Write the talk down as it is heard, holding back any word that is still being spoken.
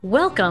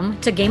Welcome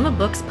to Game of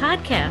Books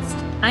podcast.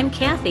 I'm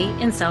Kathy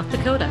in South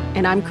Dakota.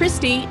 And I'm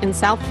Christy in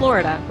South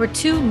Florida. We're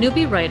two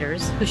newbie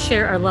writers who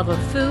share our love of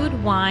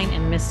food, wine,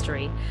 and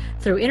mystery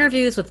through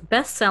interviews with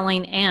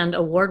best-selling and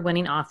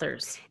award-winning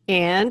authors.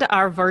 And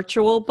our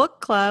virtual book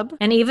club.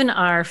 And even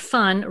our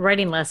fun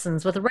writing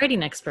lessons with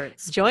writing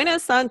experts. Join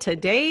us on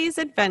today's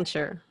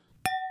adventure.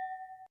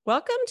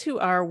 Welcome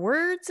to our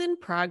Words in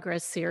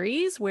Progress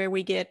series, where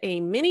we get a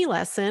mini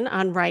lesson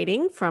on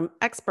writing from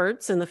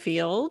experts in the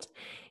field.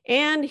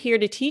 And here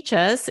to teach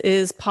us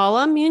is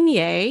Paula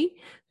Meunier,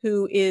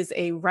 who is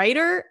a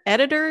writer,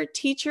 editor,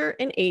 teacher,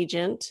 and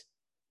agent.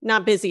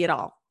 Not busy at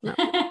all. No.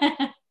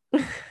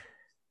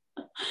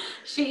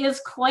 She is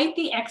quite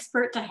the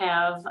expert to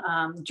have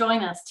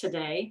join us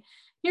today.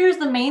 Here's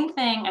the main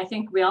thing I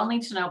think we all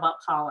need to know about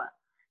Paula.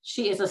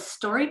 She is a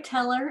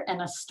storyteller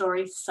and a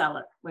story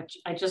seller, which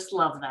I just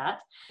love that.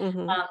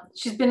 Mm-hmm.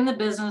 She's been in the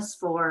business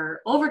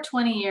for over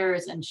 20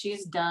 years, and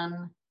she's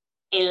done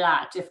a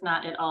lot, if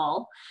not at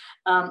all.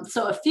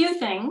 So a few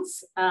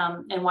things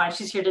and why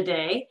she's here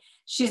today.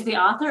 She's the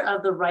author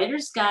of The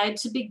Writer's Guide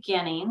to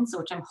Beginnings,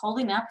 which I'm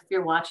holding up if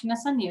you're watching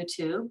us on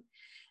YouTube.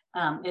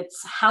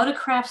 It's how to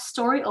craft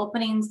story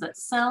openings that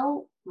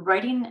sell,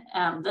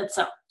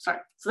 So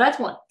that's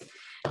one.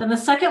 Then the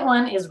second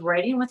one is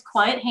Writing with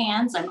Quiet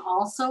Hands. I'm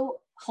also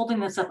holding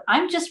this up.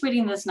 I'm just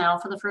reading this now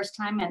for the first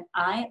time, and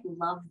I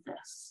love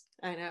this.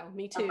 I know,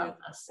 me too. I love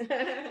this.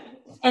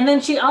 And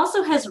then she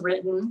also has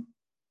written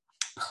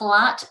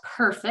Plot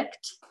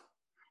Perfect,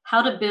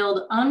 How to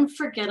Build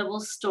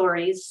Unforgettable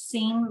Stories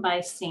Scene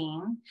by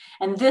Scene.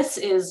 And this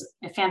is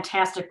a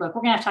fantastic book.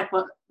 We're going to talk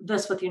about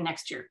this with you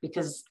next year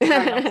because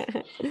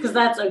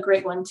that's a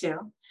great one too.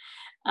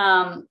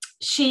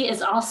 She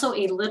is also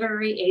a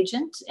literary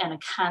agent and a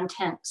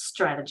content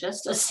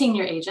strategist, a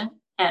senior agent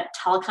at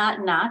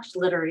Talcott Notch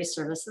Literary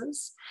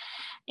Services.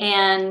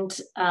 And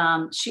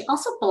she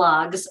also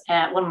blogs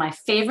at one of my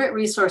favorite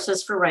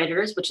resources for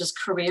writers, which is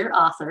Career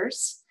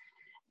Authors.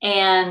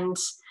 And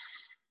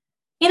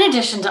in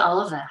addition to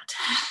all of that,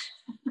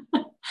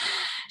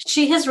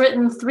 she has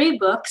written 3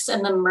 books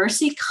in the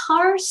Mercy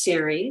Carr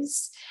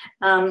series,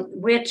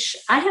 which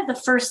I have the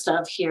first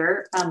of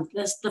here.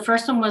 The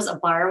first one was A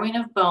Borrowing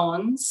of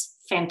Bones,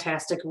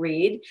 fantastic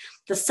read.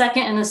 The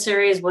second in the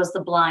series was The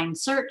Blind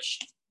Search.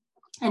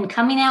 And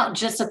coming out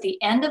just at the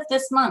end of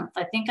this month,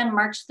 I think on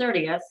March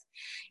 30th,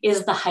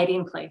 is The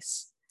Hiding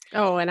Place.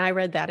 Oh, and I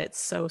read that. It's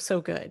so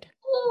good.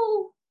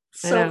 Oh,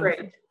 so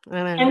great.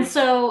 And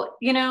so,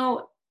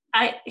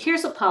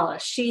 here's what Paula,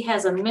 she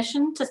has a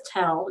mission to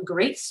tell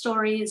great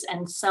stories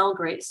and sell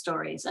great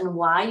stories. And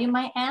why, you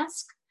might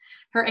ask?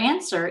 Her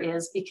answer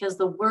is because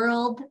the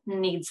world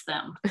needs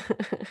them.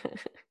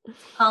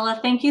 Paula,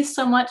 thank you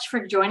so much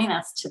for joining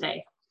us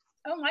today.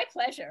 Oh, my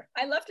pleasure.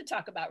 I love to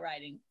talk about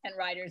writing and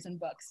writers and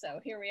books. So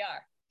here we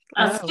are.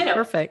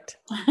 Perfect.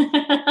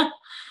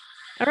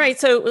 All right.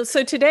 So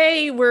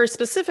today we're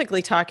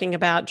specifically talking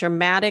about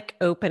dramatic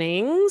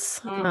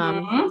openings,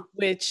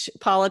 which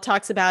Paula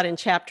talks about in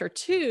chapter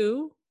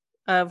 2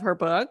 of her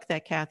book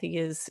that Kathy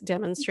is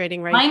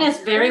demonstrating right now. Mine is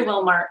very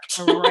well marked.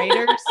 A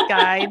Writer's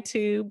Guide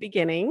to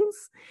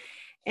Beginnings.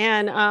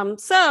 And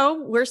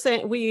so we're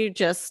saying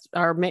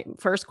our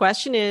first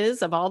question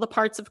is, of all the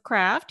parts of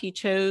craft you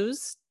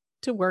chose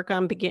to work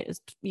on,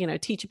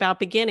 teach about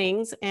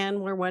beginnings,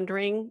 and we're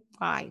wondering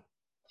why.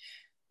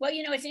 Well,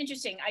 it's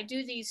interesting. I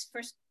do these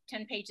first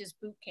 10 pages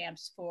boot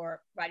camps for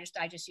Writer's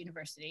Digest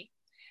University.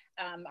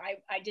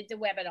 I did the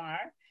webinar,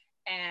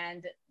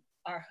 and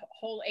our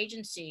whole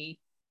agency,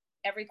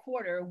 every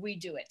quarter, we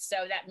do it. So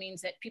that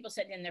means that people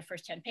send in their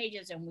first 10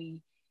 pages, and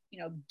we,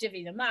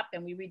 divvy them up,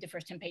 and we read the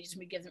first 10 pages, and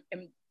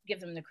we give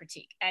them the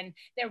critique. And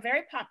they're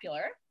very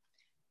popular.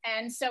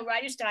 And so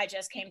Writer's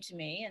Digest came to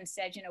me and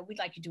said, we'd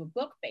like to do a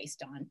book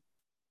based on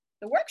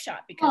the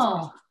workshop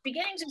because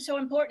beginnings are so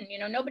important.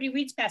 Nobody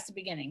reads past the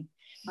beginning.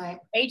 Right.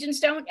 Agents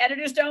don't,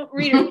 editors don't,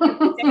 readers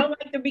don't. They don't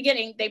like the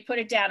beginning. They put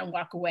it down and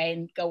walk away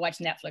and go watch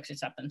Netflix or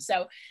something.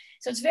 So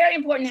it's very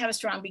important to have a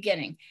strong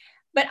beginning.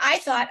 But I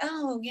thought,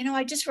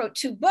 I just wrote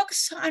 2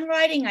 books on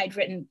writing. I'd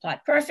written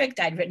Plot Perfect.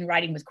 I'd written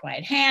Writing with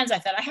Quiet Hands. I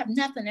thought, I have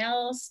nothing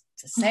else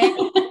to say.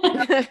 What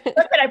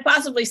could I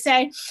possibly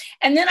say?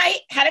 And then I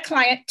had a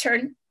client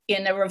turn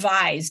in a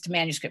revised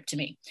manuscript to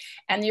me.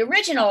 And the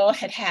original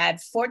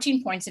had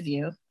 14 points of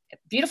view.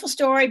 Beautiful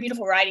story,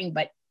 beautiful writing,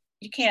 but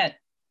you can't,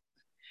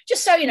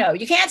 just so you know,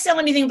 you can't sell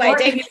anything by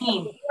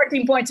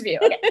 14 points of view.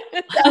 Okay.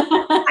 So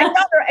I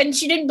told her, and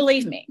she didn't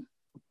believe me.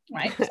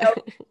 Right. So,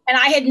 and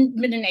I hadn't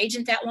been an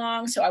agent that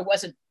long, so I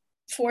wasn't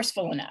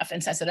forceful enough.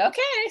 And so I said,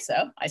 okay.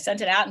 So I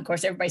sent it out. And of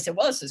course, everybody said,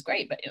 well, this is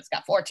great, but it's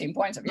got 14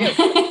 points of view.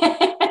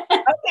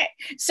 Okay.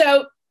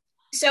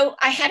 So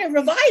I had to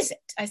revise it.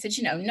 I said,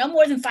 no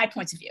more than 5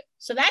 points of view.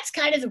 So that's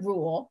kind of the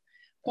rule.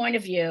 Point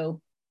of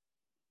view,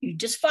 you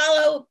just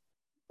follow,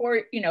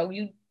 or,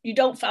 you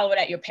don't follow it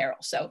at your peril.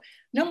 So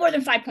no more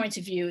than 5 points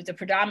of view. The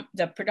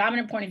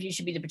predominant point of view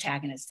should be the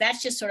protagonist.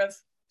 That's just sort of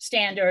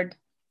standard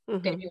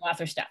debut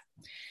author stuff.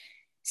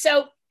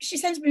 So she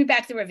sends me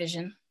back the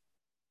revision.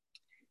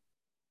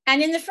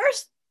 And in the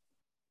first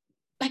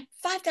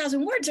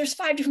 5,000 words, there's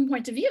 5 different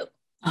points of view,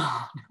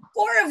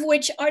 4 of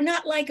which are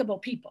not likable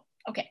people.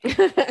 Okay.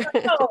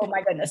 Oh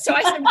my goodness. So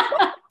I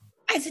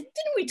said,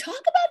 didn't we talk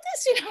about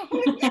this? You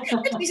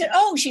know,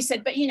 and she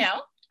said, but you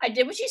know, I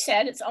did what you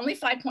said. It's only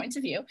 5 points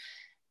of view.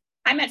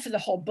 I meant for the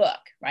whole book,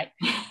 right?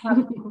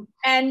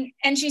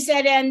 And she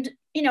said, and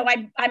you know,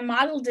 I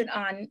modeled it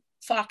on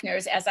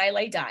Faulkner's As I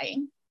Lay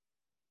Dying.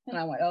 And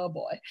I went, oh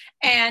boy.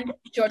 And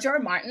George R. R.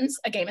 Martin's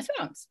A Game of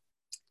Thrones.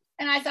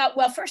 And I thought,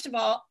 well, first of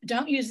all,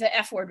 don't use the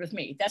F word with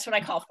me. That's what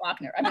I call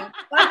Faulkner. I mean,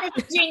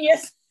 Faulkner's a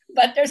genius,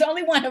 but there's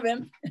only one of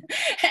him.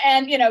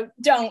 And, you know,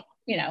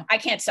 I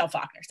can't sell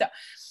Faulkner.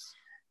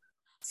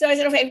 So I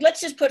said, okay,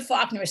 let's just put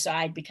Faulkner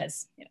aside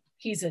because, you know,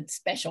 he's a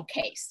special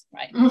case,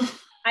 right?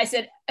 I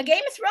said, A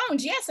Game of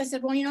Thrones, yes. I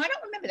said, well, you know, I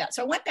don't remember that.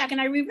 So I went back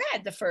and I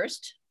reread the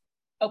first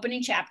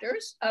opening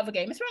chapters of A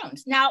Game of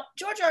Thrones. Now,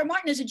 George R. R.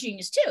 Martin is a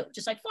genius too,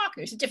 just like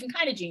Faulkner. He's a different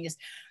kind of genius.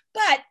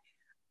 But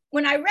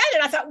when I read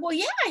it, I thought, well,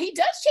 yeah, he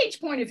does change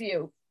point of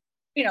view.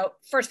 You know,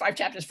 first 5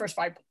 chapters, first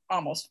 5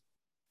 almost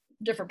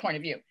different point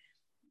of view.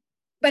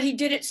 But he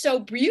did it so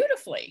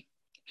beautifully.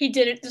 He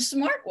did it the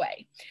smart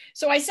way.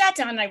 So I sat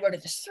down and I wrote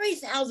this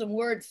 3,000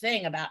 word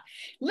thing about,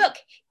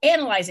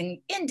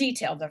 analyzing in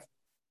detail the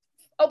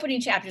opening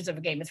chapters of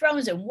A Game of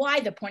Thrones and why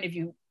the point of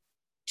view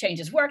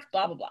changes worked,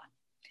 blah, blah, blah.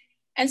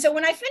 And so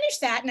when I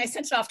finished that and I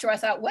sent it off to her, I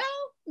thought, well,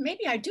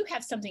 maybe I do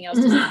have something else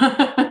to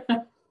say.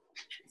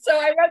 So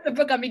I wrote the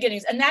book on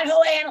beginnings. And that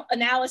whole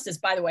analysis,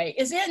 by the way,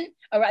 is in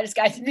A Writer's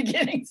Guide to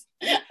Beginnings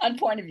on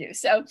point of view.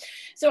 So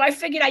I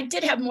figured I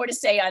did have more to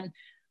say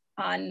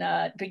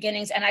on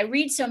beginnings. And I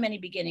read so many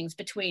beginnings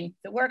between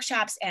the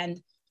workshops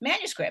and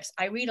manuscripts.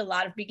 I read a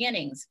lot of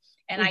beginnings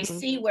and I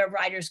see where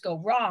writers go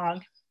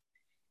wrong.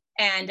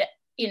 And,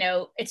 you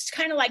know, it's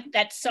kind of like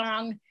that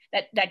song,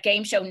 that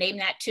game show, Name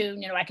That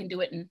Tune. You know, I can do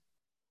it in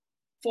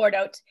 4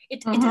 notes.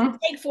 It doesn't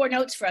take 4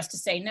 notes for us to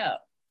say no.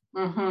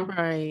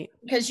 Right.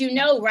 Because you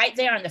know right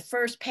there on the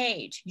first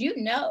page, you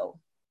know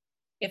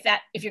if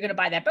you're going to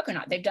buy that book or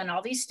not. They've done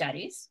all these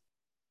studies,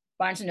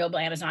 Barnes & Noble,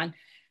 Amazon.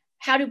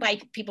 How do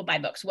people buy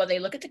books? Well, they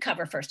look at the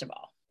cover, first of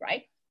all,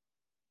 right?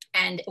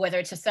 And whether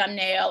it's a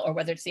thumbnail or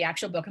whether it's the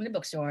actual book in the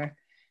bookstore.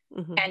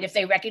 And if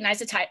they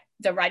recognize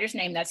the writer's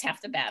name, that's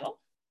half the battle.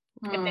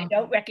 If they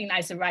don't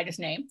recognize the writer's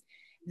name,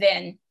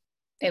 then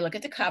they look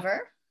at the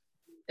cover.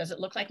 Does it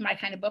look like my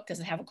kind of book? Does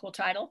it have a cool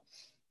title?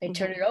 They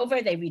turn it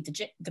over. They read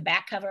the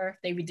back cover.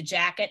 They read the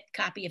jacket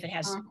copy if it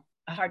has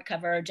a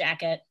hardcover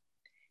jacket.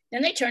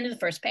 Then they turn to the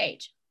first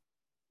page.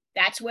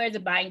 That's where the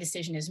buying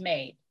decision is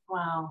made.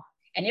 Wow.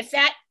 And if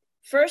that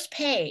first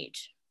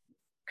page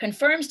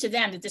confirms to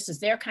them that this is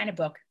their kind of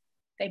book,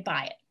 they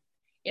buy it.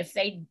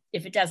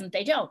 If it doesn't,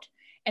 they don't.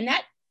 And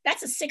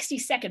that's a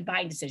 60-second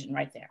buying decision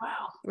right there.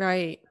 Wow.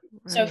 Right.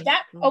 So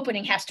that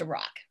opening has to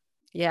rock.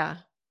 Yeah.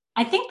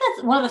 I think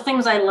that's one of the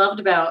things I loved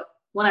about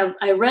when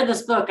I read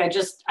this book.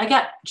 I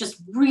got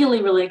just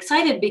really, really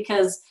excited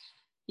because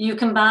you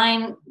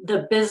combine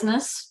the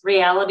business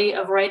reality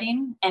of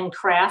writing and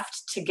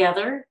craft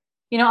together.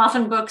 You know,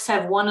 often books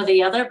have one or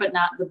the other, but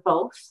not the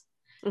both.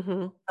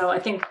 So I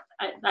think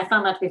I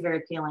found that to be very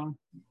appealing.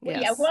 Yes.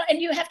 Yeah, well, and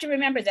you have to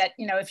remember that,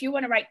 you know, if you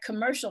want to write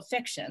commercial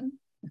fiction,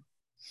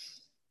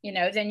 you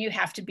know, then you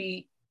have to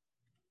be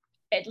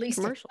at least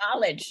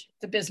acknowledge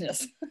the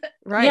business.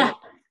 Right. Yeah,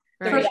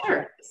 for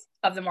sure.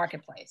 Of the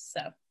marketplace.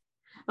 So.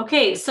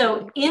 Okay,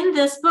 so in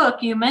this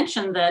book, you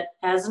mentioned that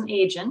as an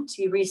agent,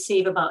 you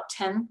receive about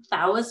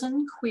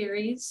 10,000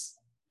 queries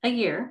a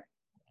year.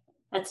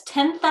 That's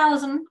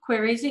 10,000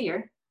 queries a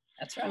year.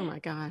 That's right. Oh my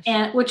gosh.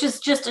 And which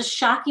is just a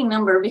shocking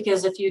number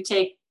because if you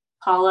take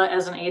Paula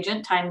as an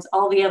agent times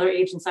all the other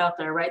agents out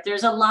there, right?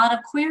 There's a lot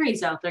of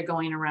queries out there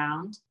going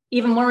around.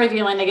 Even more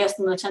revealing, I guess,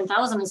 than the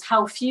 10,000 is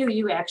how few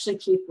you actually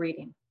keep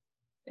reading.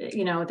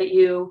 You know, that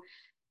you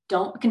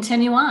don't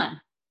continue on.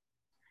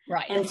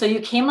 Right. And so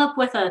you came up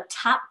with a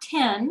top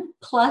 10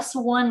 plus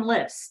 1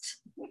 list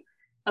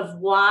of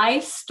why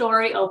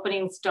story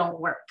openings don't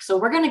work. So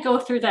we're going to go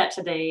through that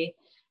today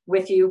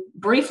with you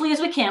briefly as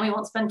we can. We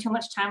won't spend too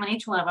much time on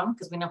each one of them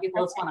because we know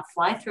people just want to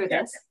fly through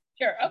this.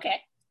 Sure. Okay.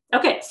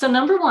 Okay. So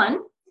number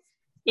 1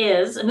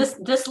 is, and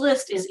this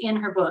list is in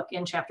her book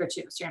in chapter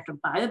 2. So you have to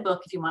buy the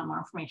book if you want more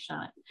information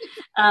on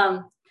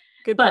it.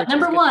 Good but purchase,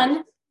 number good 1,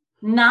 purchase.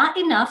 Not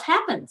enough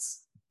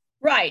happens.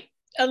 Right.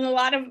 And a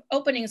lot of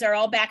openings are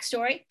all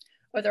backstory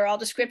or they're all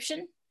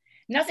description.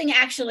 Nothing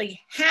actually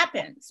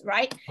happens,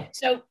 right?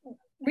 So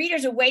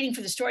readers are waiting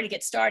for the story to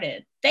get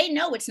started. They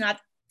know it's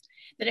not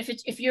that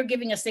if you're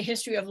giving us the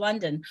history of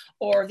London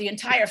or the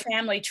entire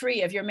family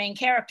tree of your main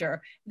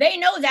character, they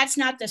know that's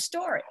not the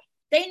story.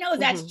 They know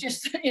that's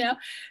just, you know,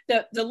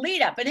 the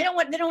lead up, and they don't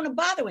want to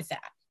bother with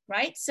that,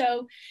 right?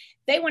 So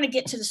they want to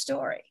get to the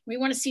story. We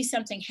want to see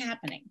something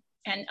happening.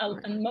 And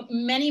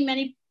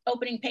many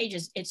opening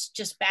pages, it's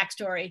just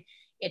backstory.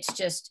 It's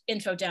just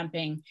info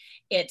dumping.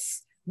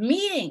 It's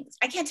meetings.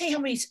 I can't tell you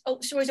how many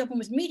stories open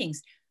with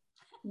meetings.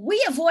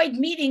 We avoid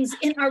meetings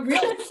in our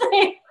real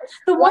life.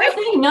 The one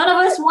thing none of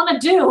us want to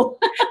do.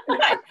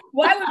 Right.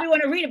 Why would we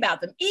want to read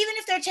about them? Even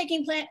if they're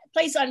taking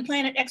place on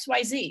planet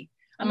XYZ.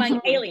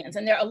 among aliens.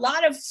 And there are a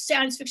lot of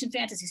science fiction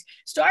fantasies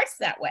starts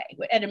that way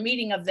at a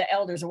meeting of the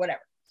elders or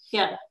whatever.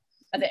 Yeah.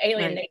 Of the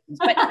alien nations,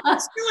 but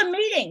it's still a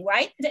meeting,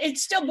 right?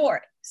 It's still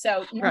boring.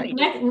 So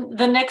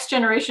the next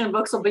generation of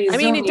books will be. I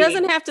mean, it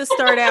doesn't have to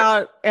start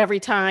out every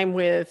time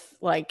with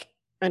like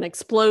an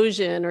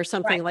explosion or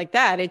something like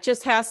that. It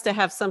just has to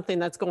have something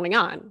that's going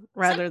on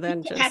rather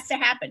than just. It has to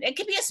happen. It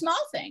could be a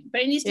small thing, but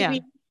it needs to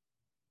be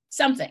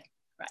something.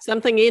 Right.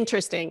 Something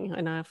interesting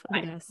enough, I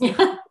guess.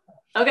 Yeah.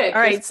 Okay.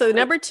 All right. So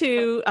number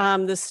 2,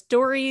 the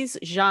story's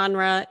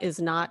genre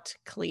is not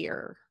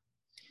clear.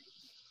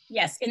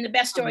 Yes, in the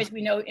best stories,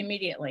 we know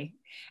immediately.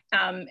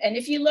 And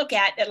if you look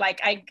at it, like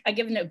I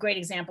give a great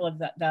example of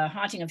the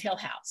Haunting of Hill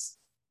House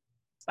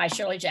by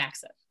Shirley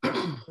Jackson.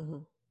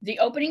 The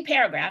opening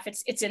paragraph,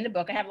 it's in the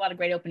book. I have a lot of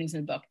great openings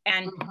in the book.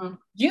 And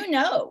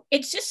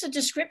it's just a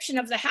description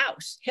of the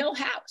house, Hill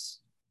House.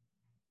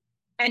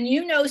 And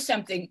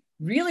something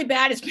really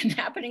bad has been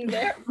happening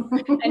there.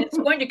 And it's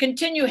going to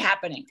continue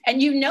happening.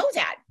 And you know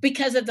that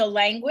because of the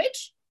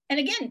language. And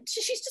again,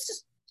 she's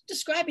just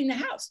describing the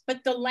house,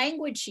 but the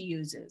language she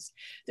uses,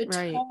 the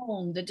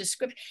tone, the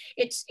description,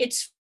 it's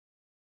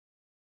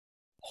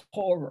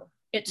horror.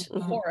 It's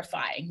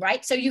horrifying,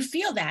 right? So you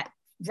feel that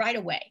right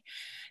away.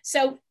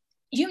 So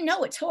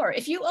it's horror.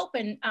 If you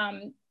open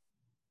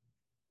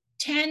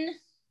 10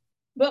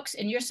 books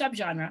in your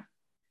subgenre,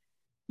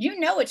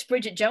 it's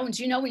Bridget Jones.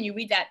 When you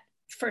read that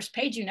first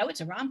page, it's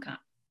a rom-com.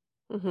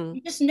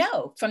 You just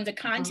know from the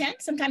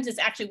content. Sometimes it's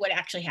actually what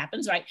actually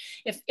happens, right?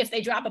 If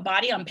they drop a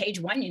body on page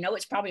 1,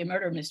 it's probably a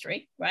murder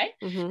mystery, right?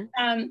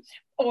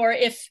 Or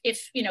if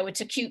it's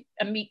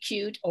a meet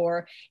cute,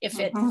 or if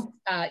it's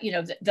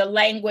the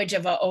language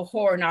of a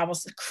horror novel,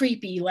 the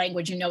creepy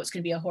language, it's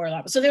going to be a horror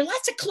novel. So there are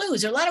lots of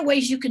clues. There are a lot of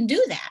ways you can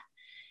do that,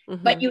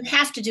 but you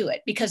have to do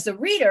it because the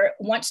reader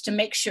wants to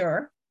make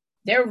sure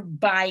they're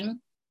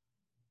buying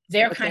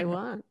their what kind they of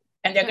want.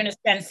 And they're going to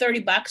spend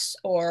 $30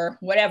 or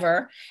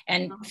whatever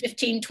and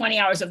 15, 20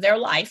 hours of their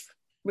life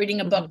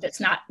reading a book that's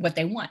not what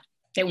they want.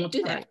 They won't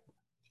do that.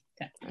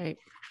 Right.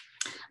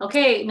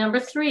 Okay, number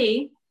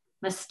 3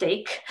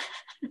 mistake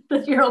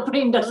that your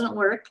opening doesn't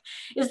work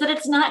is that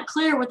it's not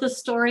clear what the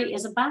story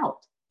is about.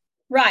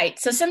 Right.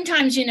 So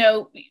sometimes,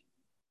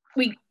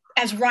 we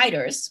as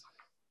writers,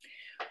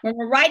 when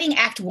we're writing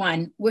Act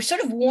 1, we're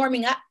sort of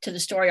warming up to the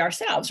story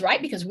ourselves,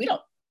 right? Because we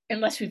don't,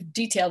 unless we've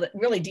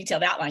really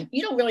detailed outline,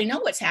 you don't really know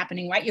what's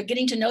happening, right? You're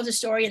getting to know the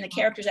story and the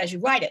characters as you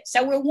write it.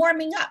 So we're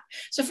warming up.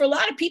 So for a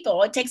lot of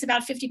people, it takes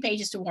about 50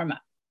 pages to warm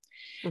up.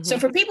 So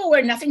for people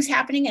where nothing's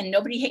happening and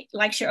nobody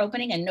likes your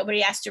opening and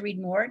nobody asks to read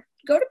more,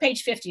 go to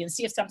page 50 and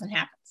see if something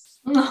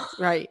happens.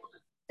 Right.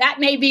 That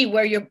may be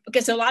where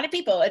because a lot of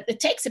people, it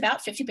takes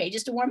about 50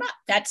 pages to warm up.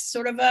 That's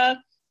sort of a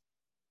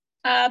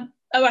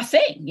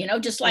thing,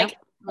 just like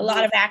a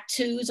lot of Act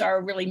 2s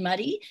are really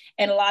muddy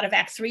and a lot of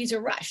Act 3s are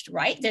rushed,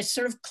 right? There's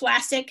sort of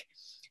classic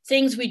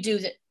things we do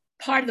that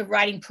part of the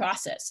writing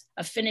process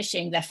of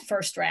finishing that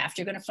first draft.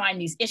 You're going to find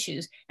these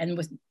issues. And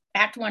with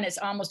Act 1, it's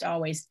almost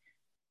always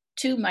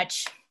too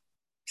much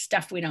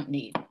stuff we don't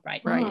need,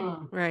 right?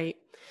 Right.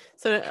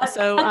 So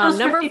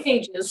number 50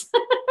 pages.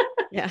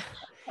 Yeah.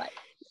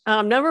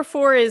 Number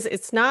 4 is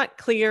it's not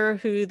clear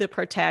who the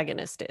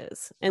protagonist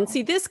is. And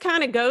see, this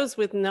kind of goes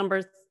with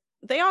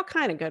they all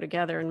kind of go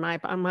together in my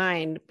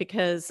mind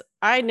because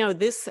I know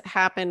this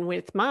happened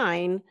with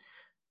mine.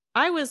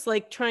 I was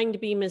like trying to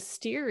be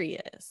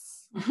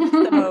mysterious.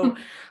 So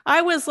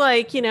I was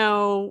like,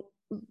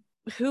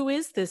 who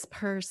is this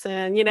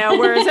person?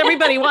 Whereas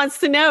everybody wants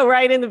to know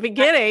right in the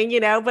beginning,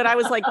 but I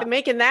was like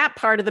making that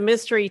part of the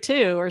mystery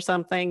too, or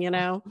something,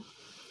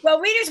 Well,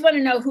 readers want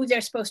to know who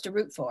they're supposed to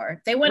root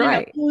for. They want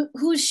to know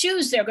whose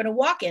shoes they're going to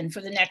walk in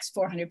for the next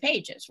 400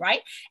 pages,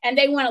 right? And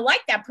they want to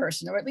like that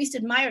person or at least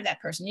admire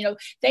that person.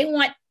 They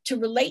want to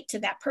relate to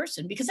that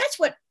person because that's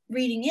what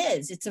reading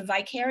is. It's a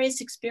vicarious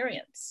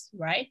experience,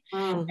 right?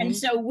 And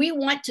so we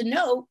want to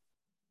know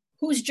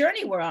whose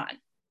journey we're on,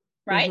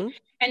 right?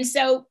 And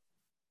so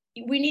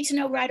we need to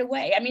know right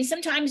away. I mean,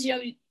 sometimes,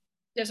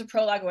 there's a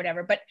prologue or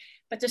whatever, but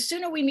the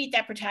sooner we meet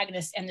that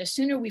protagonist and the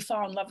sooner we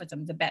fall in love with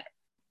them, the better.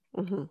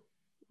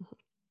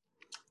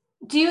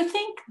 Do you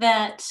think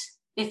that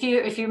if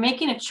you're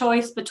making a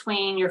choice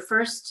between your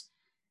first,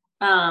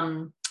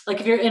 like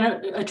if you're in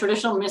a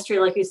traditional mystery,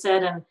 like you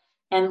said,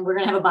 and we're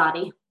going to have a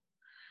body,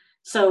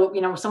 so,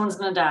 someone's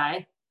going to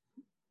die,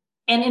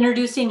 and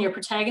introducing your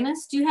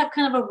protagonist, do you have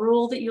kind of a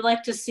rule that you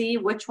like to see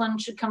which one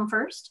should come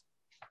first?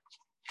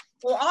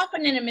 Well,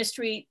 often in a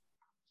mystery,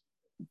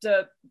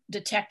 the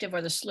detective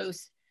or the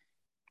sleuth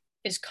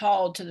is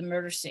called to the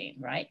murder scene,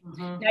 right?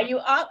 Now,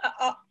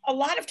 a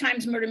lot of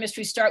times murder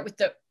mysteries start with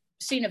the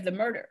scene of the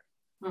murder,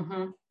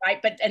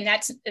 right? And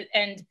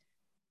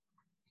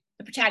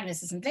the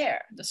protagonist isn't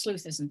there, the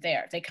sleuth isn't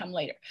there, they come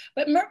later.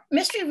 But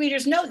mystery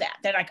readers know that.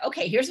 They're like,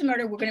 okay, here's the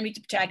murder, we're going to meet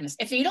the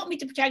protagonist. If you don't meet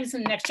the protagonist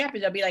in the next chapter,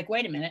 they'll be like,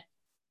 wait a minute,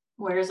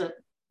 where is it?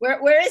 Where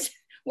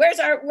where's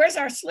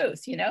our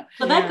sleuth, you know?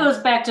 So that goes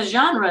back to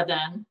genre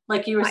then.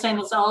 Like you were saying,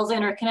 it's all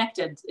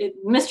interconnected.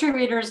 Mystery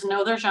readers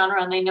know their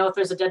genre, and they know if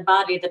there's a dead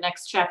body, the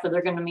next chapter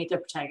they're going to meet their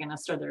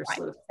protagonist or their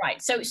sleuth.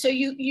 Right. So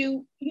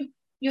you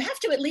have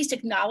to at least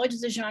acknowledge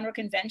the genre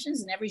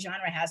conventions, and every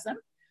genre has them,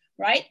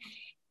 right?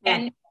 Yeah.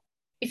 And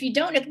if you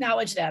don't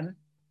acknowledge them,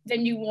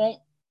 then you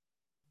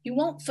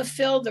won't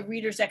fulfill the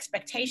reader's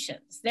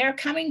expectations. They're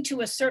coming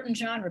to a certain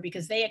genre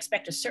because they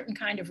expect a certain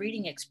kind of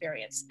reading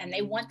experience, and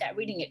they want that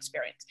reading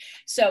experience.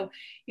 So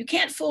you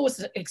can't fool with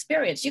the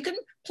experience. You can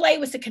play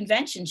with the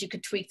conventions. You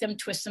could tweak them,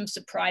 twist them,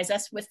 surprise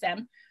us with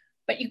them,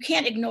 but you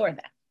can't ignore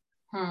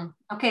them.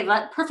 Okay,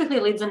 that perfectly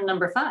leads into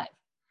number 5.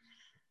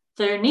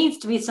 There needs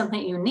to be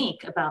something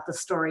unique about the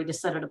story to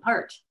set it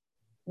apart.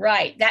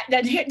 Right.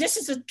 This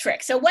is a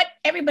trick. So what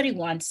everybody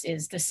wants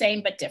is the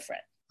same but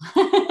different.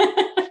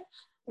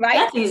 Right?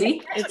 That's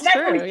easy. It's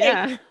true,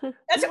 yeah.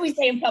 That's what we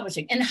say in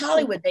publishing. In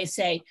Hollywood, they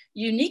say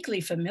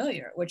uniquely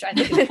familiar, which I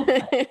think is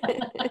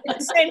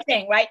it's the same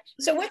thing, right?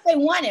 So what they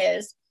want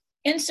is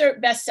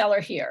insert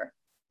bestseller here,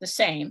 the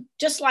same,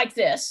 just like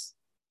this,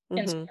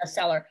 insert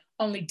bestseller,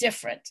 only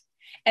different.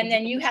 And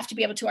then you have to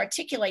be able to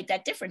articulate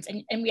that difference,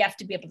 and we have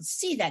to be able to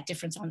see that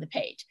difference on the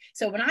page.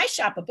 So when I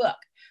shop a book,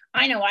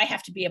 I know I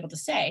have to be able to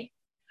say,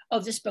 oh,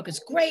 this book is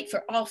great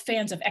for all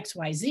fans of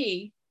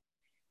XYZ,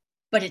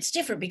 but it's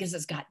different because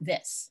it's got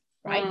this,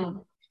 right?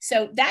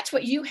 So that's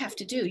what you have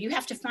to do. You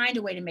have to find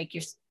a way to make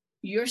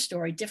your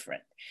story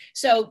different.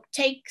 So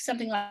take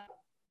something like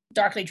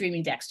Darkly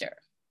Dreaming Dexter.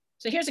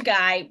 So here's a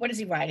guy, what is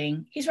he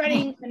writing? He's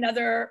writing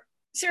another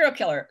serial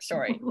killer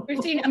story. We've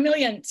seen a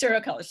million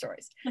serial killer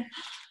stories.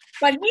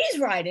 But he's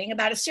writing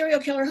about a serial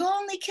killer who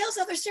only kills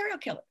other serial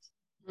killers.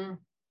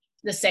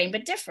 The same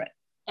but different.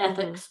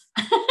 Ethics.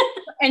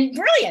 And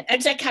brilliant.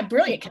 It's like how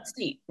brilliant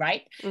conceit,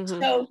 right?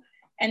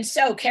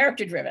 So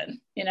character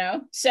driven, you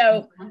know?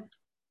 So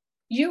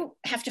you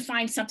have to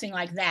find something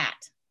like that,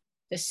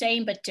 the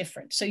same but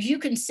different. So you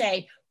can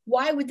say,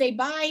 why would they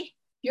buy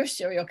your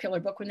serial killer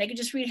book when they could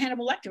just read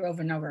Hannibal Lecter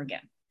over and over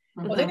again?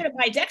 Well, they're going to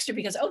buy Dexter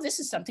because, oh, this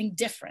is something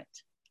different,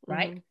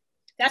 right?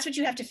 That's what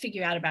you have to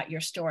figure out about your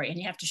story. And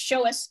you have to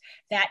show us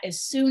that as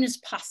soon as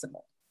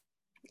possible.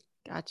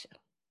 Gotcha.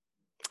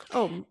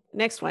 Oh,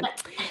 next one.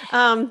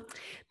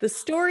 The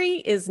story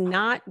is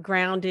not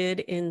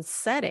grounded in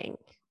setting.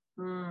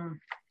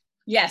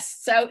 Yes.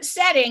 So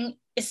setting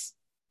is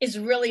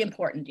really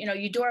important. You know,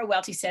 Eudora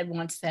Welty said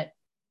once that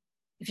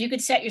if you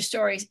could set your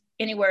stories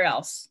anywhere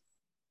else,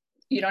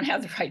 you don't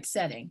have the right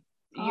setting.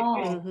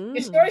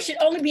 Your story should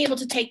only be able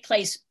to take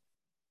place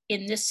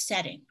in this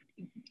setting,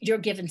 your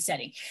given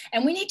setting.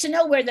 And we need to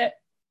know where the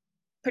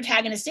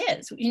protagonist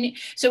is.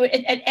 So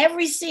at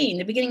every scene,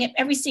 the beginning of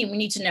every scene, we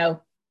need to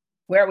know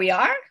where we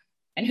are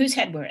and whose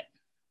head we're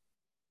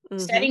in.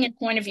 Setting and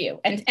point of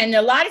view. And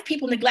a lot of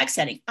people neglect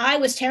setting. I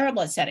was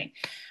terrible at setting.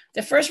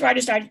 The first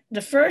writers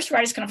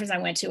conference I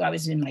went to, I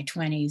was in my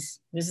 20s.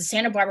 It was the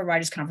Santa Barbara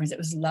Writers Conference. It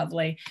was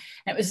lovely.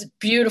 And it was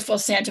beautiful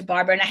Santa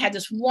Barbara. And I had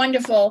this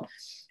wonderful,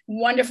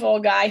 wonderful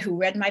guy who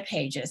read my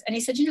pages. And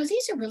he said,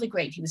 these are really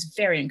great. He was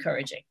very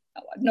encouraging.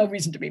 No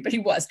reason to be, but he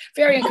was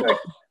very encouraging.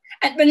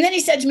 And then he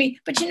said to me,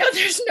 but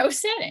there's no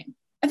setting.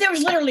 And there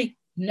was literally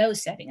no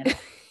setting at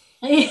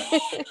all.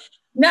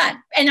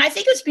 None. And I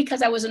think it was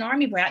because I was an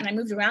Army brat and I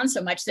moved around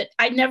so much that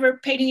I never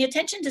paid any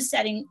attention to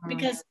setting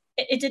because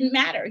it didn't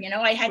matter.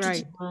 I had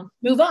to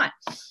move on.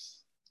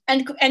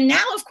 And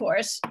now, of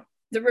course,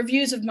 the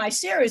reviews of my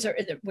series,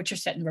 which are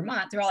set in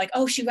Vermont, they're all like,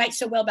 oh, she writes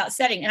so well about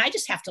setting. And I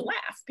just have to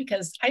laugh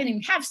because I didn't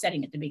even have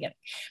setting at the beginning.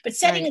 But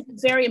setting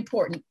is very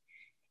important.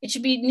 It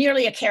should be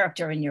nearly a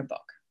character in your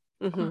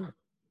book.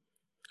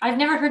 I've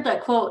never heard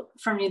that quote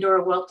from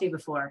Eudora Welty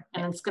before.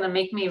 And it's going to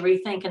make me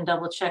rethink and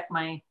double check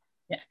my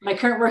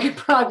current work in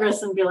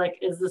progress and be like,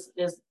 is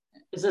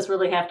this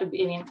really have to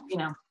be,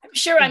 I'm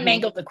sure I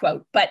mangled the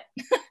quote, but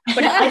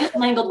I just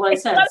mangled what I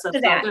said. So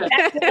that's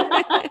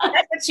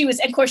what she was.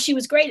 Of course, she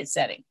was great at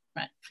setting.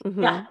 Right.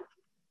 Yeah.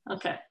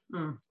 Okay.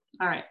 All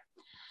right.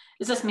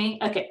 Is this me?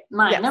 Okay.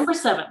 Mine. Yes. Number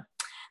 7.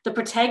 The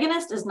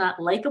protagonist is not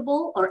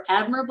likable or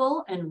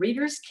admirable, and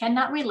readers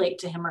cannot relate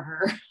to him or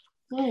her.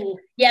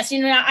 Yes.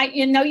 You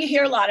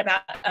hear a lot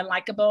about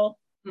unlikable,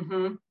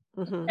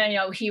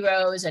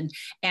 heroes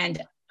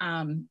and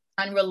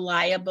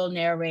unreliable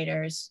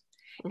narrators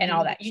and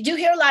all that. You do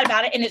hear a lot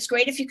about it, and it's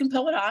great if you can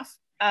pull it off.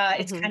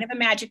 It's kind of a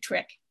magic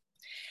trick.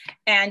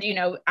 And,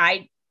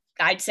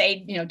 I'd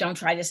say, don't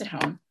try this at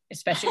home,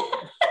 especially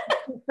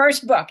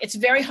first book. It's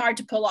very hard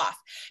to pull off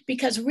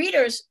because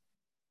readers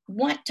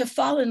want to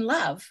fall in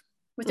love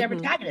with their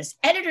protagonist.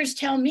 Editors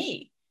tell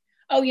me,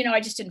 oh, I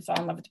just didn't fall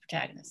in love with the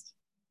protagonist.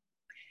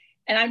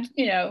 And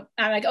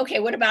I'm like, okay,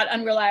 what about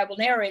unreliable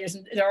narrators?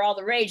 And they're all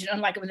the rage, and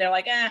unlike them, they're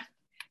like,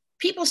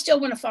 people still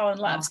want to fall in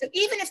love. So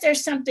even if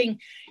there's something,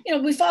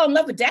 we fall in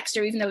love with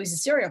Dexter, even though he's a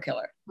serial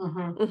killer,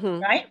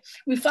 right?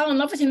 We fall in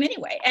love with him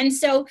anyway. And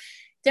so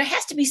there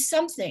has to be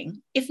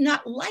something, if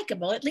not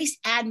likable, at least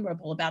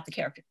admirable about the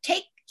character.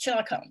 Take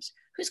Sherlock Holmes,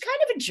 who's kind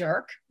of a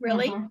jerk,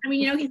 really. I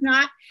mean, he's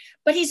not,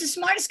 but he's the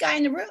smartest guy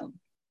in the room.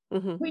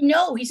 Mhm. We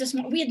know he's a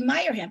smart, we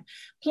admire him.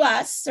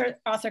 Plus, Sir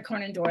Arthur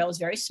Conan Doyle is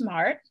very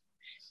smart.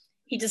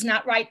 He does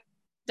not write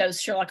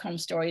those Sherlock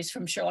Holmes stories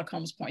from Sherlock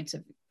Holmes' point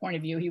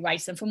of view. He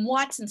writes them from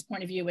Watson's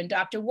point of view. And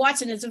Dr.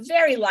 Watson is a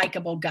very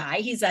likable guy.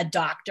 He's a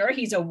doctor.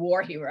 He's a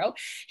war hero.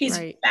 He's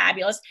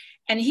fabulous.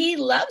 And he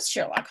loves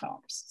Sherlock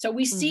Holmes. So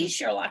we see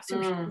Sherlock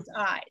through his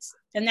eyes.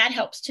 And that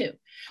helps too.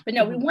 But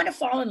no, we want to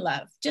fall in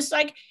love. Just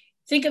like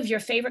think of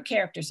your favorite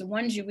characters, the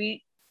ones you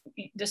read,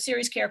 the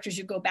series characters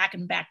you go back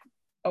and back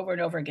over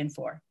and over again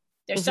for.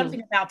 There's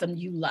something about them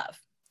you love.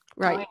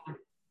 Right.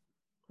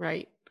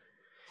 Right.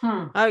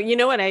 Oh, you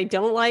know what I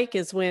don't like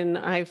is when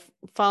I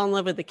fall in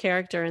love with the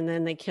character and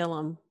then they kill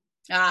him.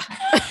 I'm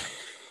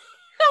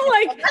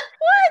like,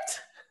 what?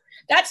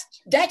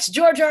 That's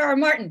George R.R.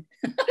 Martin.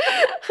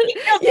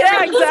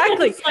 Yeah,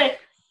 exactly. Like,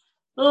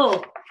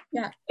 oh,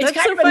 yeah.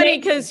 It's so funny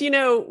because, you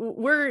know,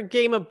 we're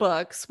Game of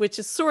Books, which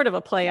is sort of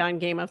a play on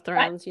Game of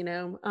Thrones, you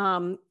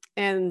know.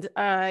 And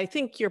I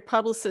think your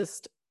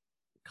publicist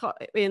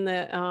in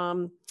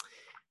the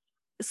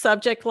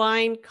subject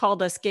line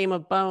called us Game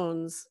of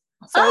Bones.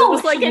 So it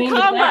was like a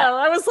combo.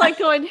 I was like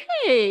going,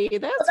 hey,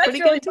 that's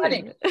pretty really good.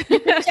 Funny.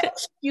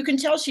 You can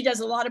tell she does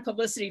a lot of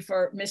publicity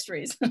for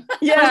mysteries.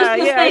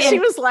 Yeah, she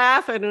was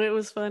laughing and it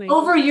was funny.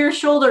 Over your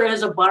shoulder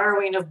is a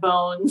borrowing of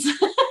bones.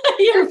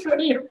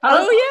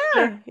 Oh,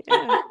 yeah.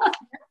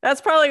 That's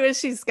probably what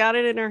she's got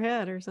it in her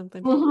head or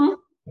something.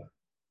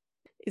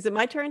 Is it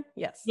my turn?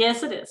 Yes.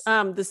 Yes, it is.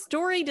 The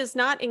story does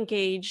not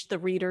engage the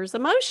reader's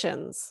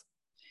emotions.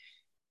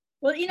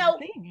 Well, you know,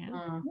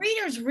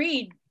 readers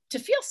read to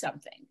feel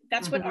something.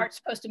 That's what art's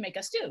supposed to make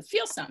us do,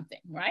 feel something,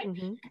 right?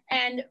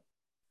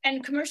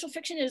 And commercial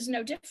fiction is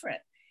no different.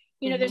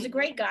 You know, there's a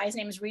great guy, his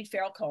name is Reed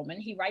Farrell Coleman.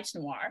 He writes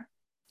noir.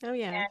 Oh,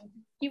 yeah. And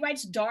he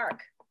writes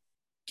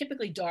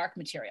typically dark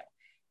material.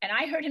 And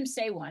I heard him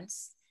say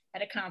once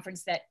at a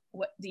conference that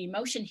what the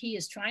emotion he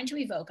is trying to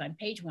evoke on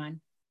page 1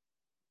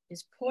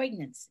 is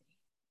poignancy.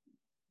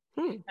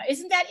 Now,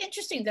 isn't that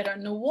interesting that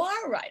a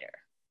noir writer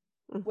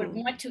would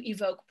want to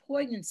evoke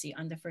poignancy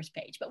on the first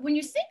page? But when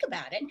you think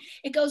about it,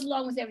 it goes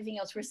along with everything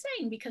else we're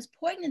saying, because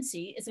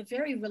poignancy is a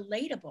very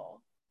relatable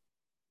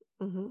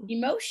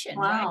emotion.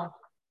 Wow.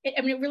 Right?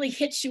 It really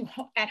hits you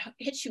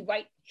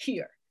right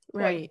here.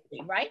 Right.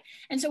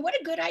 And so what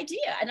a good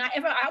idea. And I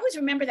always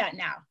remember that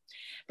now.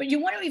 But you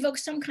want to evoke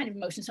some kind of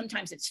emotion.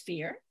 Sometimes it's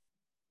fear,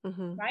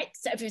 right?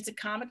 So if it's a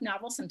comic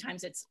novel,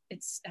 sometimes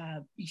it's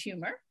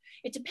humor.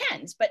 It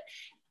depends. But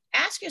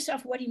ask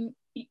yourself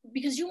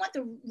because you want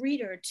the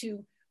reader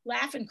to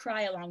laugh and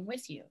cry along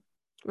with you.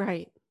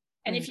 Right.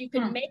 And if you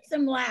can make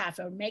them laugh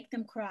or make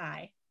them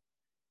cry,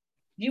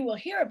 you will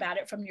hear about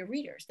it from your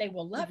readers. They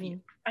will love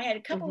you. I had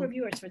a couple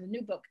reviewers for the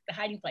new book, The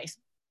Hiding Place,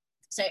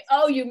 say,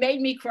 "Oh, you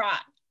made me cry."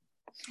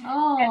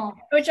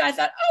 Which I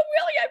thought, oh,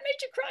 really? I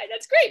made you cry.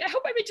 That's great. I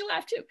hope I made you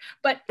laugh too.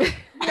 But you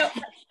know,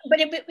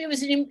 but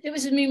it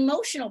was an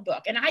emotional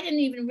book, and I didn't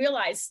even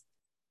realize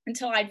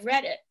until I'd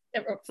read it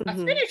or I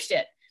finished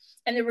it,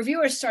 and the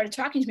reviewers started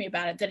talking to me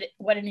about it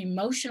what an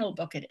emotional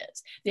book it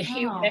is. The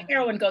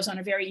heroine goes on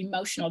a very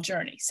emotional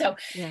journey. So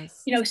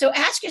you know, so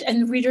ask it,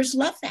 and the readers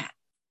love that,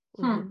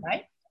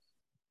 right?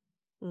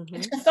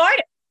 It's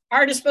cathartic.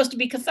 Art is supposed to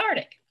be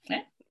cathartic.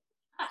 Right?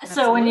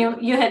 So when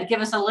you had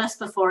given us a list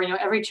before, you know,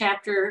 every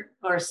chapter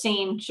or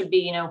scene should be,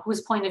 you know,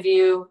 whose point of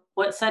view,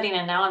 what setting,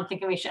 and now I'm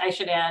thinking I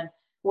should add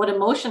what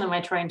emotion am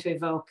I trying to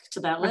evoke to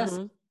that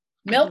list?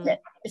 Milk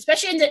it,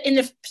 especially in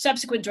the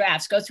subsequent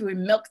drafts. Go through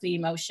and milk the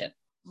emotion.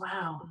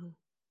 Wow.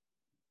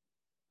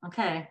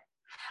 Okay.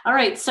 All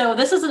right. So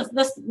this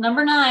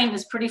number 9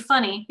 is pretty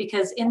funny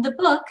because in the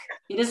book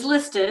it is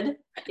listed.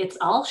 It's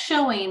all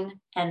showing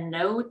and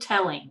no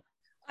telling.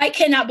 I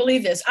cannot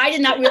believe this. I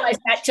did not realize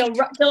that till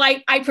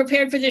I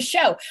prepared for this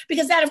show,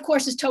 because that, of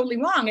course, is totally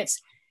wrong.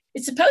 It's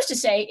supposed to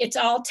say it's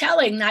all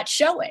telling, not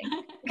showing.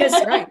 Because I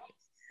was like,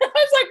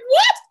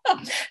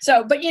 what?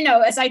 So, but you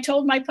know, as I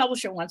told my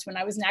publisher once when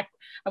I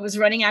was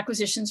running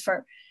acquisitions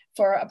for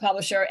a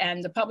publisher,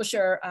 and the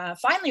publisher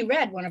finally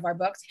read one of our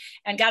books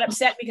and got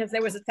upset because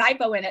there was a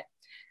typo in it,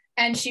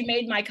 and she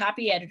made my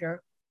copy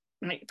editor,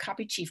 my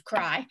copy chief,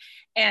 cry.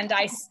 And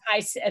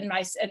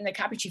the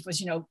copy chief was,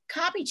 you know,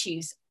 copy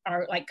chiefs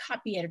are like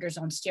copy editors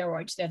on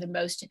steroids. They're the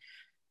most,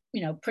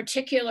 you know,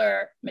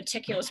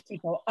 meticulous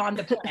people on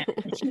the planet.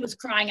 And she was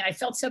crying, and I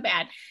felt so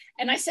bad.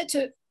 And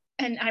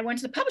I went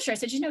to the publisher. I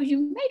said, you know,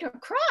 you made her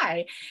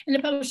cry. And the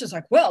publisher's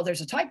like, well,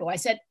 there's a typo. I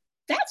said,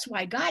 that's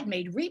why God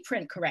made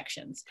reprint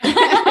corrections.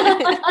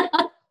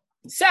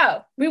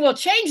 So we will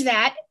change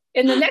that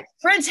in the next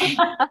printing.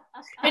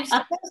 It's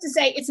supposed to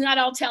say it's not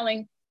all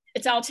telling.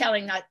 It's all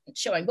telling, not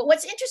showing. But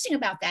what's interesting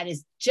about that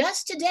is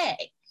just today,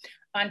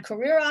 on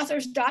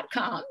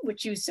careerauthors.com,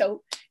 which you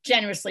so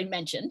generously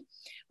mentioned,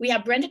 we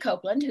have Brenda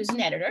Copeland, who's an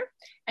editor,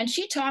 and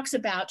she talks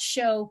about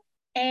show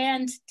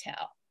and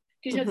tell.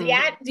 You know,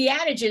 the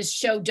adage is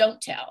show, don't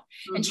tell.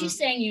 And she's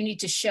saying you need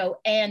to show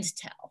and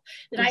tell.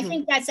 And I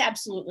think that's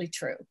absolutely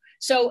true.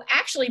 So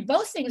actually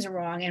both things are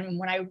wrong. And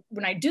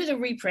when I do the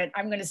reprint,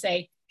 I'm going to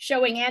say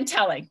showing and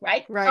telling,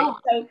 right? Right.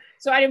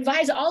 So I'd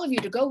advise all of you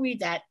to go read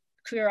that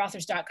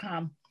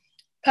careerauthors.com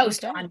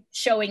post on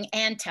showing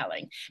and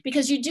telling,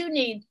 because you do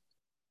need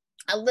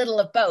a little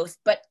of both,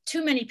 but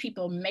too many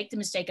people make the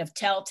mistake of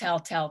tell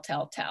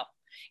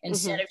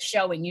instead of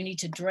showing. You need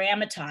to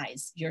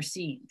dramatize your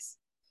scenes.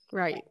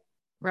 Right.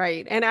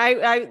 And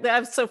I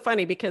that's so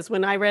funny, because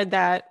when I read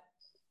that,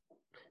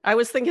 I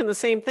was thinking the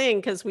same thing,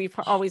 because we've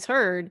always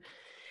heard,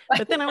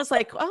 but then I was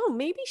like, oh,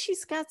 maybe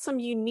she's got some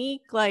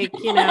unique,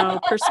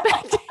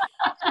 perspective.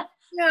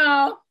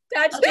 No,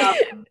 that's not.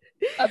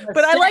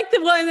 But I like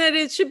the one that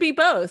it should be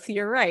both.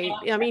 You're right.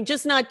 I mean,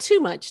 just not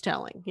too much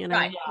telling,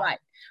 Right.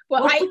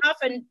 Well, I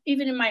often,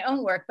 even in my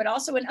own work, but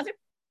also in other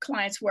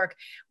clients' work,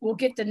 will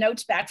get the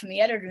notes back from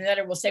the editor, and the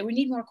editor will say, we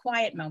need more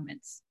quiet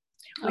moments.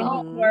 We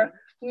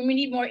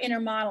need more inner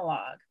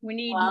monologue. We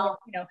need more,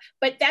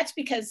 but that's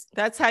because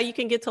that's how you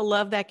can get to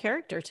love that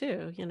character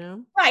too,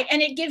 Right.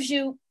 And it gives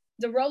you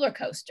the roller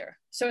coaster.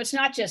 So it's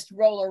not just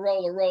roller,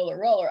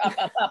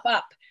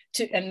 up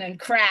and then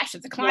crash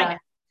at the climax.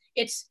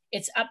 Yeah.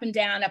 It's up and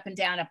down.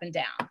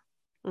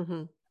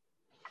 Mm-hmm.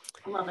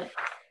 Love it.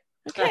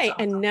 Okay.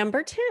 Awesome. And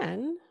number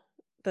 10,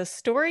 the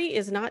story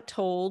is not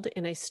told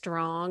in a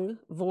strong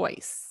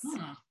voice.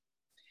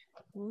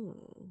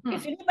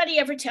 If anybody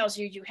ever tells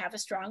you you have a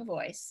strong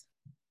voice,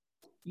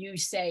 you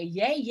say,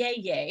 yay, yay,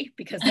 yay,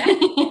 because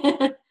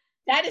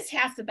that is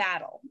half the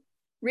battle.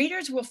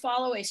 Readers will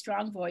follow a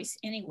strong voice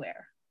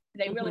anywhere.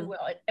 They really will.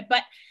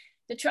 But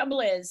the trouble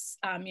is,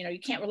 you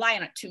can't rely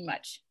on it too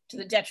much to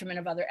the detriment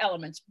of other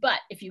elements. But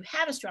if you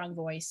have a strong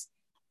voice,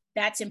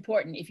 that's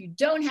important. If you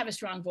don't have a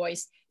strong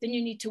voice, then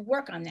you need to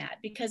work on that.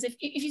 Because if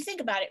you think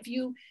about it, if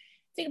you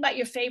think about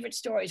your favorite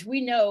stories,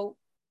 we know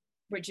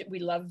we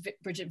love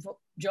Bridget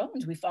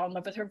Jones. We fall in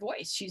love with her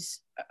voice. She's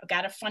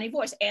got a funny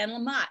voice. Anne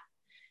Lamott.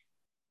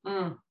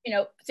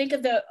 Think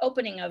of the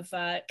opening of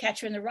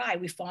Catcher in the Rye.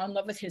 We fall in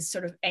love with his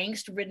sort of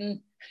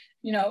angst-ridden,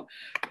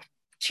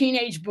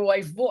 teenage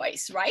boy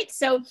voice, right?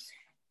 So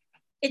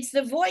it's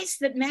the voice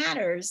that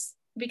matters,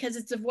 because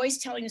it's the voice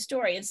telling a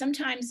story. And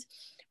sometimes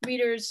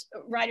writers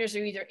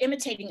are either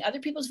imitating other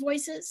people's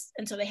voices,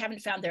 and so they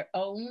haven't found their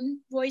own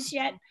voice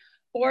yet,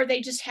 or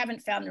they just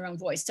haven't found their own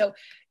voice. So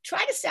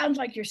try to sound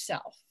like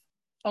yourself,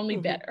 only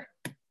better,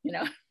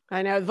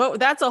 I know,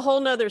 that's a whole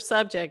nother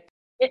subject.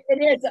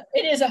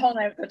 It is a whole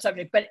other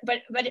subject, but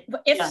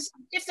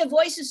if the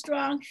voice is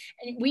strong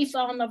and we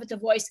fall in love with the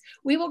voice,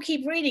 we will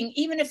keep reading,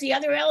 even if the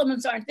other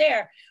elements aren't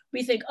there.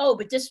 We think, oh,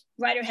 but this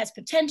writer has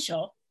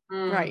potential.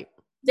 Right.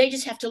 They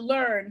just have to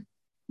learn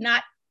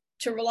not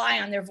to rely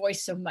on their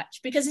voice so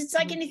much, because it's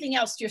like anything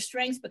else. Your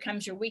strength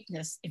becomes your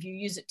weakness if you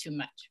use it too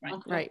much, right?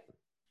 Right.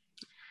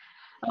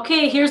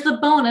 Okay, here's the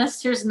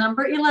bonus. Here's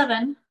number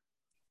 11.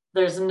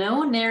 There's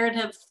no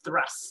narrative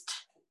thrust.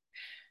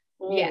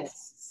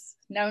 Yes.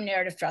 No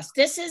narrative thrust.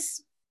 This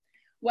is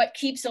what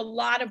keeps a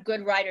lot of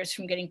good writers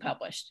from getting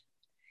published.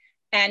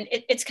 And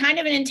it's kind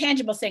of an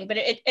intangible thing, but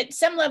at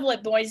some level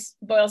it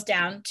boils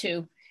down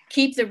to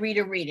keep the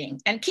reader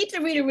reading. And keep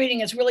the reader reading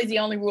is really the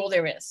only rule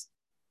there is,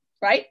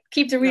 right?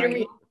 Keep the reader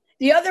reading.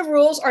 The other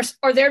rules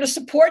are there to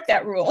support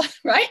that rule,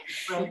 right?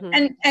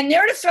 And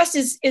narrative thrust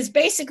is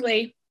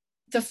basically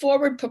the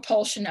forward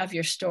propulsion of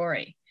your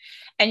story.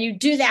 And you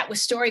do that with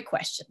story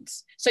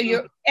questions. So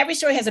every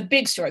story has a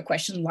big story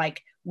question,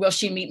 like, will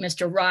she meet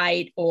Mr.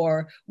 Right?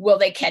 Or will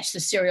they catch the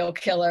serial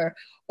killer?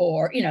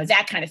 Or,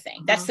 that kind of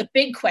thing. That's the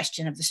big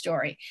question of the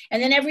story.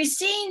 And then every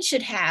scene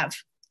should have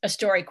a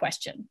story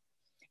question.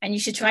 And you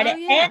should try to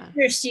end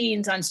your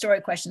scenes on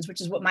story questions,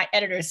 which is what my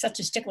editor is such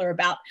a stickler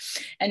about.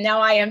 And now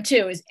I am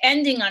too, is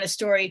ending on a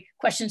story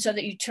question so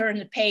that you turn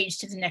the page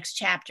to the next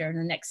chapter and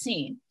the next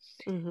scene.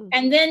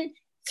 And then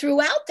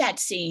throughout that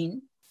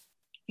scene,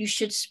 you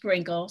should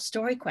sprinkle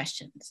story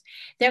questions.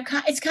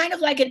 It's kind of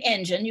like an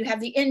engine. You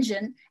have the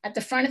engine at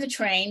the front of the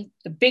train,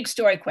 the big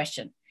story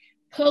question,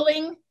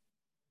 pulling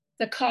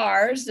the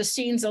cars, the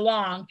scenes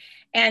along,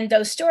 and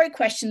those story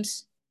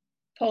questions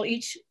pull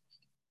each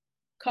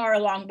car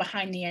along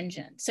behind the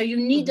engine. So you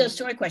need those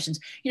story questions.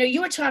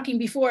 You were talking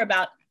before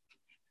about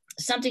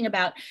something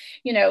about,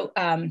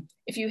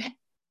 if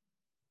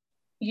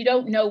you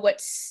don't know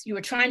you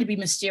were trying to be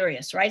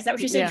mysterious, right? Is that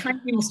what you said? Trying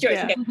to be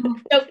mysterious. Okay.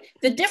 So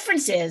the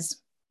difference is,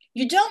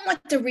 you don't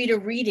want the reader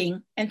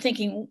reading and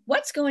thinking,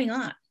 what's going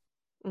on?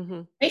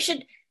 They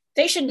should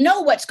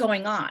know what's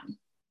going on,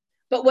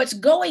 but what's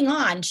going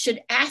on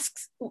should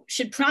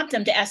prompt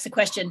them to ask the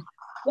question,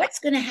 what's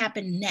going to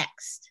happen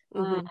next?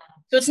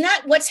 So it's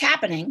not what's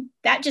happening.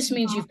 That just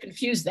means you've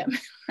confused them.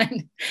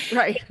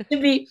 Right. To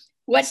be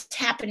what's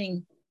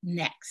happening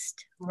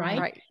next,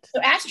 right?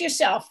 So ask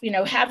yourself,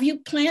 have you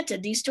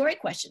planted these story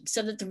questions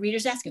so that the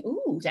reader's asking,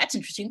 ooh, that's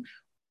interesting.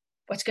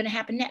 What's going to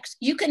happen next?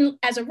 You can,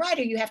 as a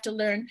writer, you have to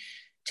learn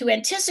to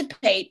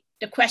anticipate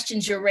the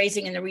questions you're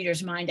raising in the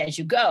reader's mind as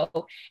you go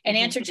and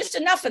answer just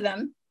enough of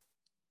them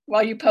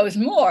while you pose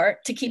more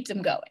to keep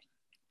them going.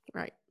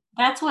 Right.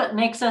 That's what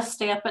makes us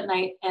stay up at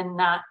night and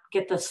not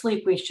get the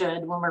sleep we should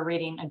when we're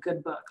reading a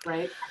good book,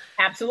 right?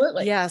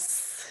 Absolutely.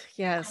 Yes.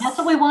 And that's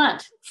what we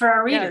want for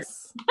our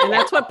readers. Yes. And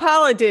that's what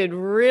Paula did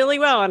really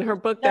well on her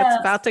book that's Yes.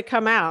 about to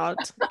come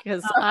out,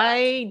 because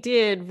I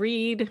did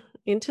read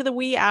into the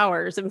wee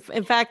hours.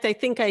 In fact, I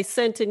think I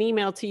sent an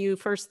email to you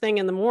first thing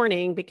in the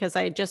morning because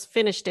I had just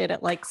finished it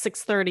at like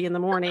 6:30 in the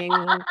morning.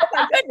 Oh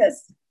my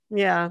goodness.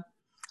 Yeah,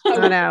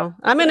 I know.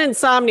 I'm an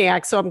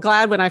insomniac, so I'm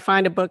glad when I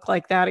find a book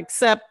like that,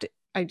 except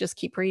I just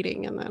keep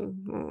reading and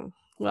then,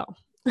 well.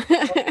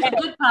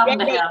 Good problem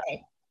to have.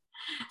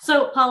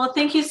 So Paula,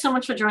 thank you so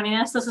much for joining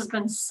us. This has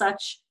been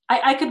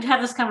I could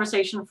have this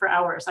conversation for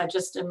hours. I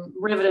just am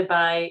riveted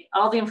by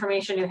all the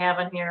information you have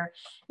in here.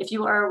 If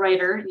you are a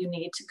writer, you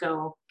need to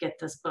go get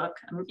this book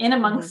in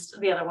amongst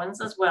the other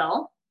ones as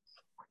well.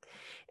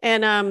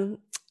 And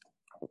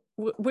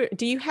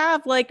do you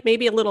have like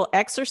maybe a little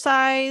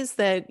exercise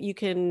that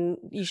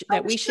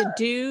that we should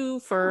do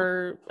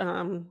for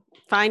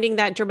finding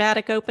that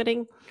dramatic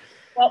opening?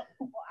 Well,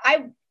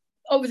 I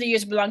over the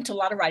years belonged to a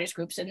lot of writers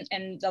groups,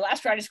 and the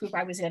last writers group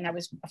I was in, I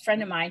was a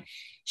friend of mine.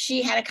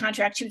 She had a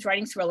contract. She was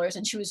writing thrillers,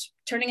 and she was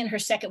turning in her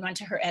second one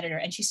to her editor,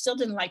 and she still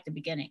didn't like the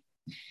beginning.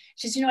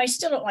 She said, I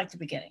still don't like the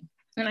beginning.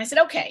 And I said,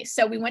 okay.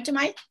 So we went to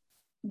my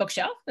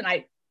bookshelf and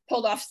I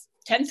pulled off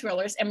 10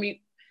 thrillers, and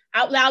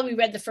out loud, we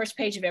read the first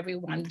page of every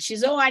one. She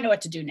said, I know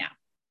what to do now.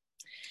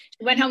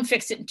 She went home,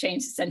 fixed it, and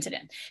changed it, sent it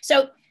in.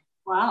 So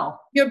wow,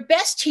 your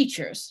best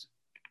teachers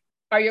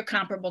are your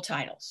comparable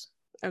titles.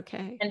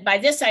 Okay. And by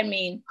this, I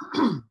mean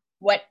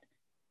what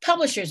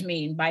publishers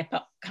mean by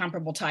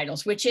comparable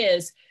titles, which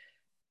is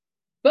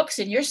books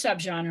in your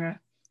subgenre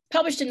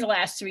published in the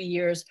last 3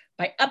 years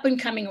by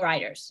up-and-coming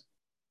writers,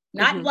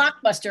 not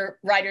blockbuster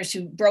writers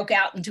who broke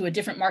out into a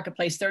different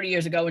marketplace 30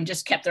 years ago and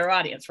just kept their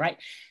audience, right?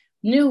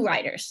 New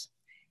writers.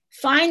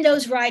 Find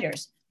those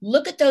writers.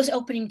 Look at those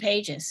opening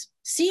pages.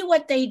 See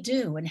what they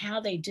do and how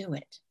they do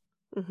it.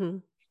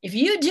 If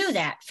you do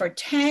that for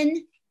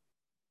 10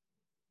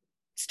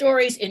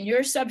 stories in your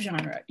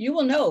subgenre, you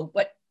will know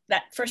what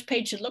that first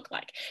page should look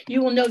like.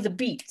 You will know the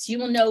beats. You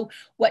will know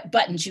what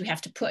buttons you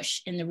have to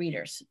push in the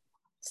reader's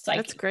psyche.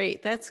 That's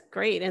great. That's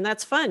great. And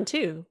that's fun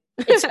too.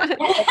 So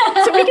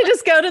we can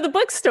just go to the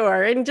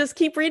bookstore and just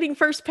keep reading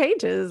first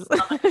pages.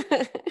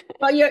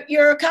 Well,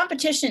 your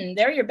competition,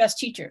 they're your best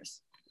teachers.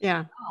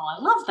 Yeah. Oh,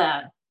 I love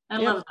that. I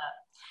love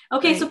that.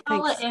 Okay, so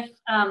Paula, if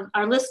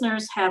our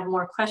listeners have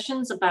more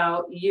questions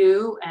about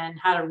you and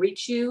how to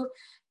reach you,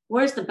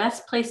 where's the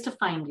best place to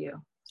find you?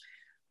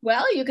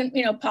 Well, you can,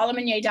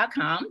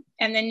 paulamenier.com.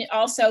 And then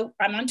also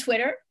I'm on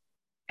Twitter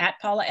at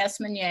Paula S.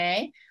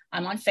 Menier.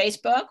 I'm on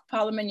Facebook,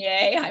 Paula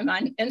Menier. I'm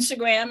on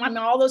Instagram. I'm in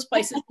all those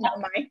places.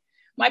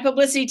 My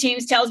publicity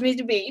teams tells me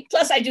to be.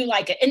 Plus I do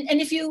like it. And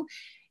if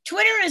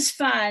Twitter is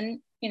fun,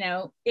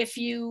 if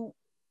you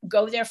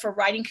go there for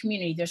writing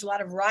community, there's a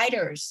lot of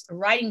writers, a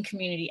writing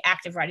community,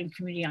 active writing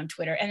community on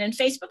Twitter. And then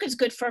Facebook is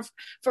good for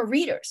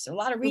readers, a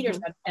lot of readers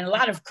and a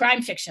lot of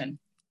crime fiction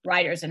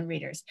writers and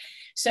readers.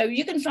 So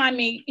you can find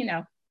me,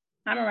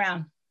 I'm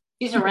around.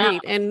 He's around.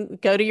 Great.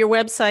 And go to your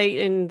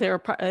website and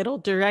it'll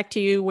direct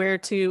you where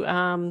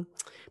to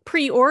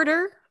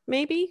pre-order,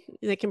 maybe.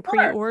 They can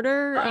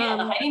pre-order. The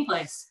hiding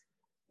place.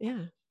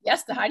 Yeah.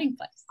 Yes, the hiding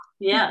place.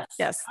 Yes.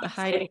 Yes, the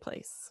hiding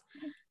place.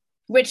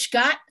 Which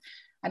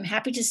I'm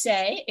happy to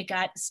say, it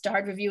got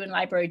starred review in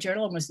Library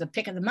Journal and was the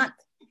pick of the month.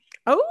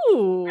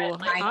 Oh,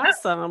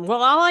 awesome.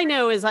 Well, all I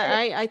know is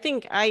I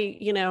think I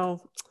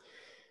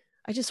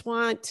just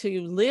want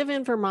to live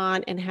in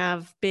Vermont and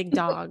have big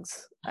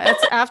dogs.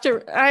 That's I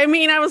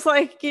was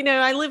like,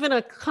 I live in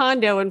a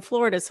condo in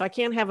Florida, so I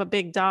can't have a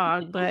big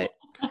dog, but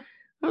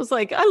I was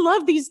like, I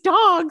love these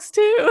dogs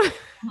too.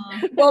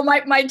 Well,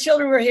 my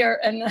children were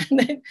here and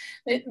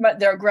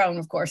they're grown,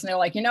 of course. And they're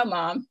like,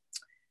 Mom,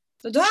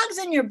 the dogs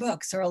in your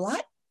books are a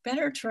lot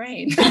better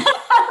trained.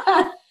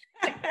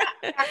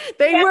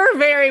 They were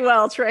very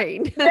well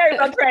trained. Very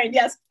well trained,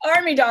 yes.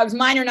 Army dogs.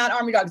 Mine are not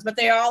Army dogs, but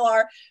they all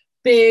are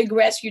big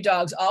rescue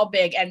dogs, all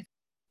big. And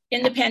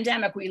in the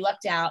pandemic, we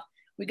lucked out.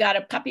 We got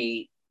a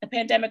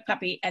pandemic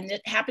puppy, and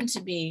it happened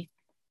to be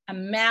a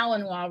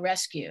Malinois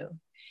rescue.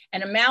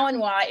 And a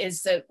Malinois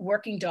is the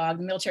working dog,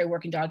 the military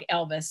working dog.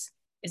 Elvis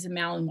is a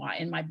Malinois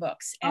in my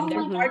books. And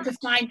they're hard to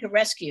find to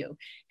rescue.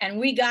 And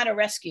we got a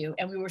rescue,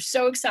 and we were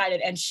so excited.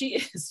 And she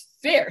is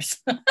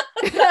fierce.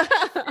 She's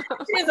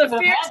a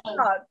fierce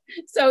dog.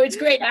 So it's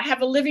great. I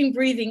have a living,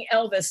 breathing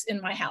Elvis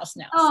in my house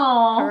now.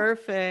 Oh,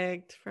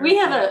 perfect.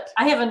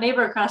 I have a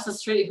neighbor across the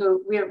street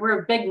who we're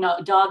a big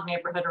dog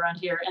neighborhood around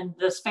here. And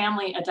this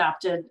family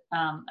adopted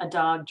a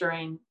dog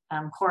during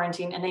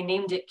quarantine, and they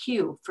named it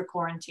Q for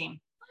quarantine.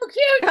 Oh,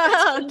 cute.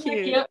 Oh,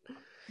 cute.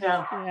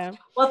 Yeah.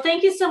 Well,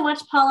 thank you so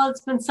much, Paula.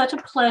 It's been such a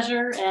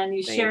pleasure, and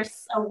you share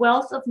a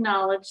wealth of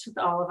knowledge with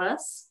all of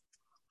us.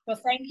 Well,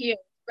 thank you.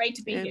 Great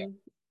to be here.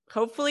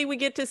 Hopefully we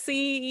get to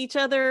see each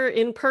other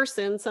in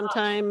person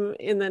sometime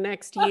in the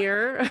next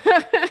year.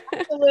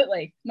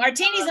 Absolutely.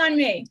 Martini's on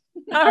me.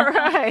 All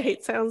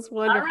right. Sounds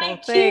wonderful. All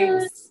right,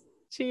 thanks.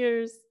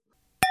 Cheers.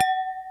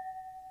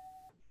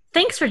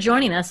 Thanks for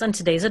joining us on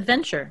today's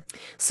adventure.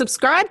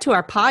 Subscribe to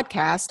our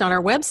podcast on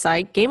our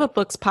website,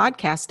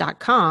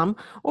 gameofbookspodcast.com,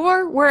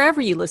 or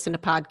wherever you listen to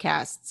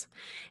podcasts.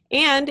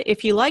 And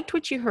if you liked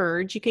what you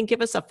heard, you can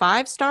give us a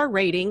 5-star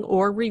rating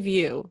or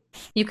review.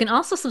 You can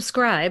also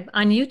subscribe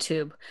on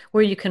YouTube,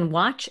 where you can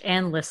watch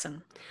and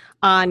listen.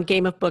 On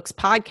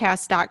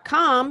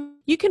gameofbookspodcast.com,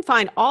 you can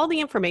find all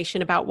the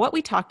information about what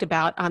we talked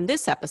about on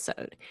this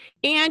episode.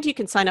 And you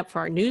can sign up for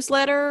our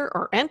newsletter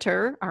or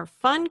enter our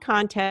fun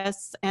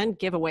contests and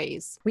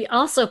giveaways. We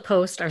also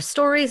post our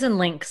stories and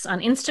links on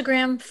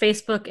Instagram,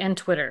 Facebook, and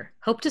Twitter.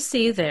 Hope to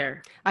see you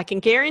there. I can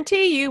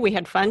guarantee you we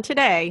had fun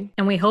today.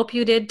 And we hope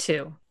you did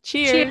too.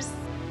 Cheers.